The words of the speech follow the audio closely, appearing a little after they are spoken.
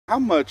How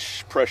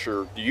much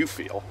pressure do you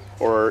feel,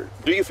 or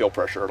do you feel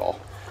pressure at all?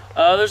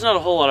 There's not a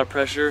whole lot of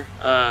pressure.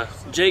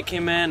 Jake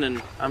came in,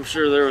 and I'm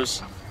sure there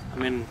was. I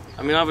mean,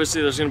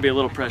 obviously there's going to be a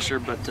little pressure,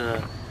 but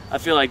I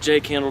feel like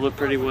Jake handled it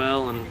pretty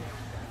well, and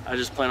I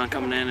just plan on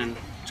coming in and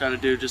try to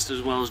do just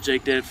as well as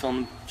Jake did,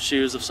 filling the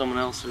shoes of someone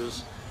else who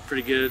was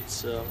pretty good.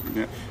 So.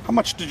 Yeah. How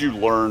much did you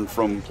learn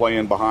from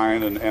playing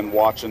behind and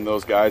watching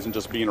those guys and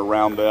just being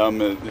around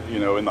them, and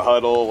in the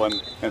huddle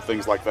and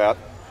things like that?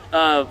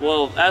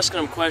 Well,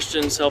 asking them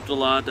questions helped a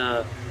lot,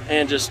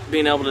 and just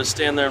being able to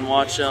stand there and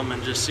watch them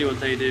and just see what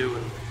they do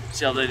and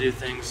see how they do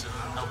things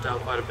helped out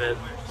quite a bit.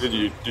 Did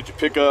you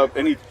pick up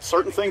any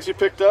certain things you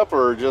picked up,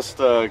 or just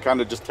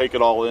kind of just take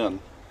it all in?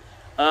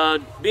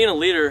 Being a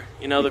leader,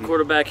 the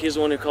quarterback, he's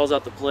the one who calls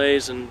out the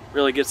plays and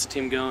really gets the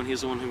team going.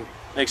 He's the one who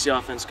makes the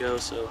offense go.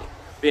 So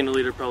being a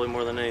leader probably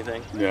more than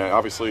anything. Yeah,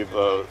 obviously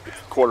the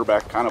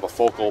quarterback kind of a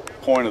focal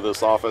point of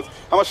this offense.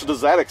 How much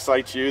does that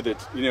excite you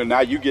that now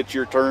you get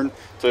your turn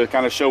to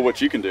kind of show what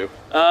you can do?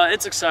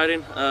 It's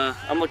exciting.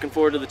 I'm looking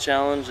forward to the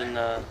challenge, and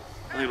I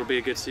think it'll be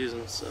a good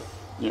season. So.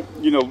 Yeah,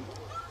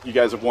 you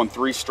guys have won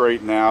 3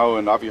 straight now,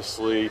 and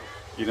obviously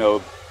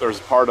there's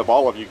part of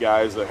all of you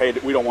guys that, hey,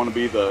 we don't want to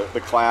be the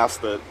class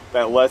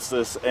that lets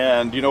this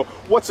end.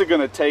 What's it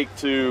going to take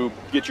to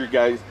get you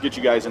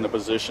guys in a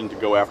position to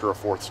go after a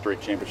 4th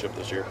straight championship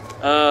this year?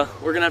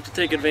 We're going to have to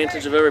take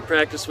advantage of every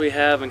practice we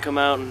have and come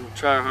out and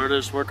try our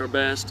hardest, work our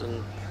best,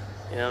 and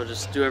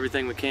just do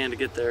everything we can to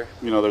get there.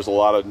 There's a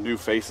lot of new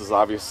faces,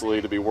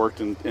 obviously, to be worked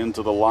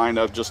into the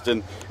lineup. Just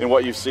in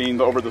what you've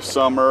seen over the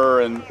summer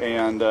and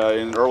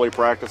in early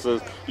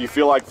practices, do you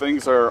feel like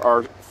things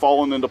are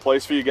falling into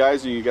place for you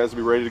guys, and you guys will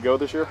be ready to go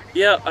this year?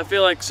 Yeah, I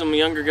feel like some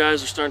younger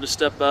guys are starting to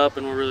step up,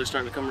 and we're really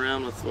starting to come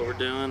around with what we're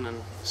doing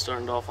and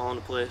starting to all fall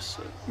into place.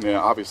 So. Yeah,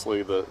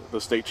 obviously the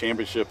state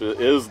championship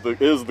is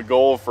the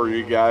goal for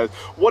you guys.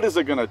 What is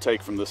it going to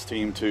take from this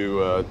team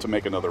to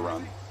make another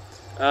run?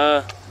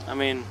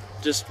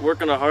 Just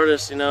working our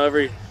hardest.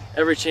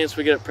 Every chance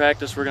we get at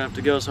practice, we're gonna have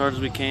to go as hard as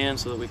we can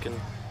so that we can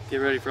get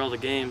ready for all the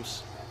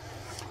games.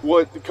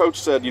 What the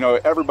coach said,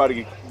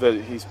 everybody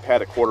that he's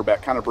had a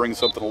quarterback kind of brings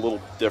something a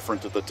little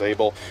different to the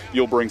table.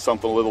 You'll bring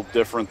something a little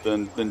different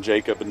than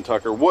Jacob and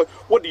Tucker. What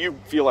do you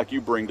feel like you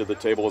bring to the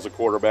table as a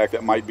quarterback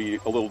that might be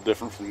a little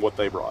different from what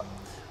they brought?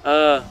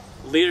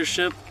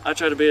 Leadership. I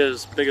try to be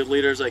as big a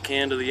leader as I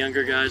can to the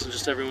younger guys and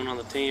just everyone on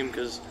the team,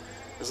 because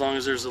as long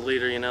as there's a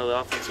leader, the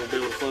offense will be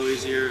able to flow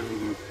easier.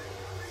 And,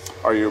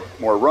 Are you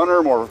more a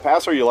runner, more of a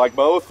passer? You like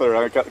both,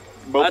 or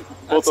both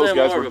those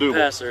guys were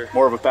doable?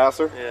 More of a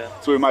passer. Yeah.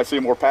 So we might see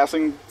more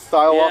passing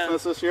style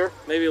offense this year.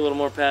 Maybe a little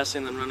more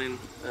passing than running,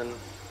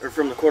 or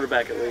from the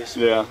quarterback at least.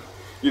 Yeah.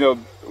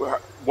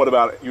 What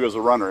about you as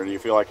a runner? Do you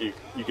feel like you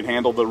can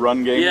handle the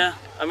run game? Yeah.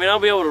 I'll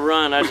be able to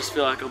run. I just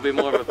feel like I'll be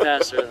more of a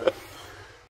passer.